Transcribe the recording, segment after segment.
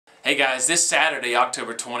Hey guys, this Saturday,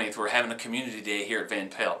 October 20th, we're having a community day here at Van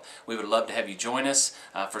Pelt. We would love to have you join us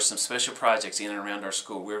for some special projects in and around our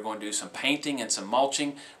school. We're going to do some painting and some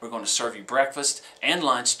mulching. We're going to serve you breakfast and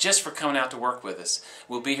lunch just for coming out to work with us.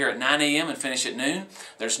 We'll be here at 9 a.m. and finish at noon.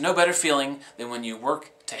 There's no better feeling than when you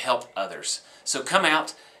work to help others. So come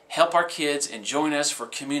out, help our kids, and join us for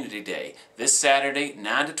Community Day this Saturday,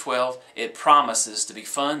 9 to 12. It promises to be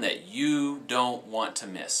fun that you don't want to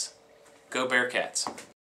miss. Go Bearcats!